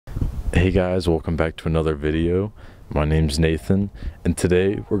Hey guys, welcome back to another video. My name's Nathan, and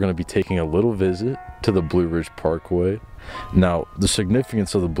today we're going to be taking a little visit to the Blue Ridge Parkway. Now, the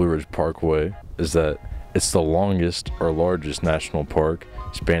significance of the Blue Ridge Parkway is that it's the longest or largest national park,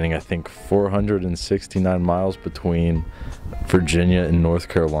 spanning I think 469 miles between Virginia and North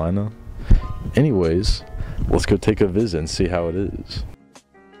Carolina. Anyways, let's go take a visit and see how it is.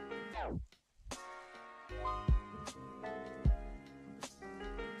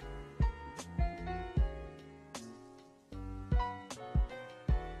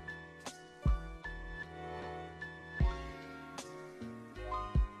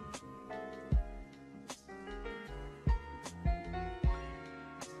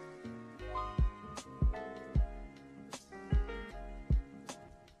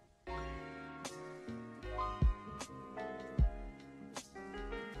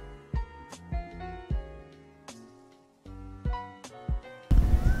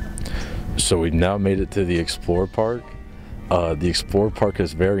 So we've now made it to the Explore Park. The Explore Park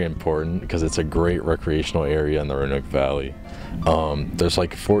is very important because it's a great recreational area in the Roanoke Valley. There's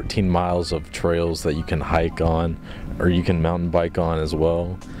like 14 miles of trails that you can hike on, or you can mountain bike on as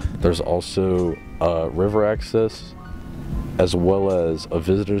well. There's also river access, as well as a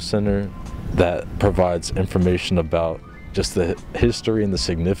visitor center that provides information about just the history and the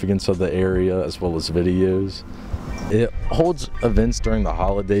significance of the area, as well as videos. It holds events during the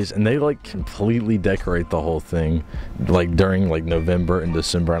holidays, and they like completely decorate the whole thing like during like November and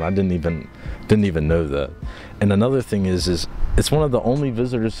December, and I didn't even know that. And another thing is it's one of the only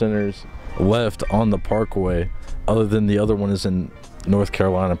visitor centers left on the parkway, other than the other one is in North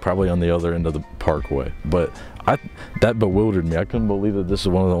Carolina, probably on the other end of the parkway. But that bewildered me. I couldn't believe that this is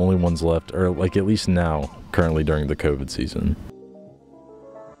one of the only ones left, or like at least now currently during the COVID season.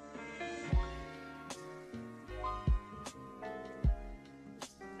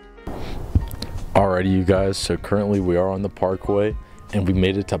 Alrighty, you guys, so currently we are on the parkway and we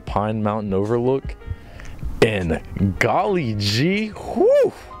made it to Pine Mountain Overlook, and golly gee,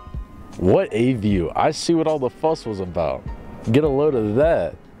 whew, what a view. I see what all the fuss was about. Get a load of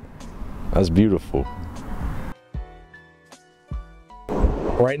that. That's beautiful.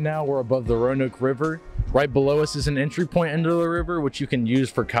 Right now we're above the Roanoke River. Right below us is an entry point into the river, which you can use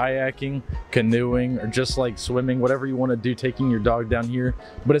for kayaking, canoeing, or just like swimming, whatever you want to do, taking your dog down here.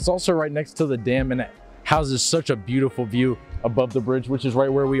 But it's also right next to the dam, and it houses such a beautiful view above the bridge, which is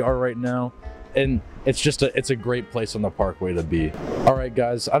right where we are right now. And it's a great place on the parkway to be. All right,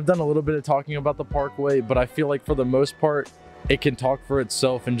 guys, I've done a little bit of talking about the parkway, but I feel like for the most part, it can talk for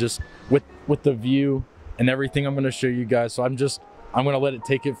itself, and just with the view and everything I'm going to show you guys. So I'm going to let it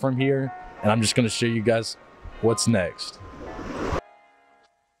take it from here. And I'm just going to show you guys what's next.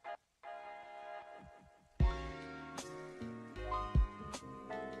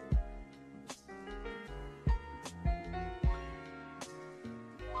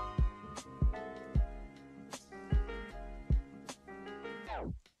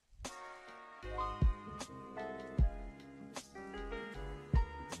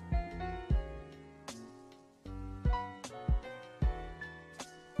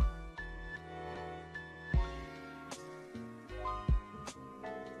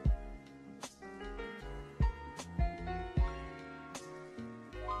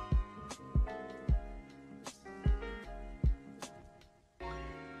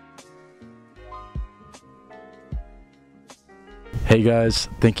 Hey guys,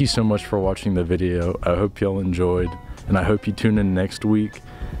 thank you so much for watching the video. I hope y'all enjoyed, and I hope you tune in next week.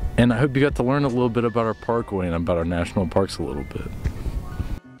 And I hope you got to learn a little bit about our parkway and about our national parks a little bit.